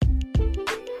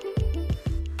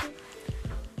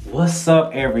What's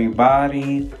up,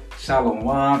 everybody?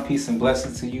 Shalom, peace and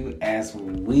blessings to you as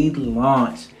we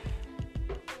launch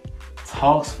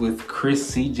Talks with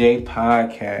Chris CJ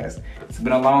podcast. It's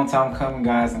been a long time coming,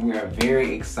 guys, and we are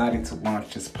very excited to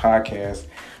launch this podcast.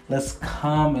 Let's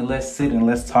come and let's sit and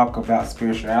let's talk about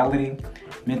spirituality,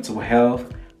 mental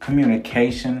health,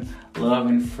 communication, love,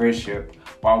 and friendship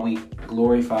while we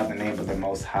glorify the name of the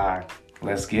Most High.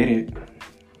 Let's get it.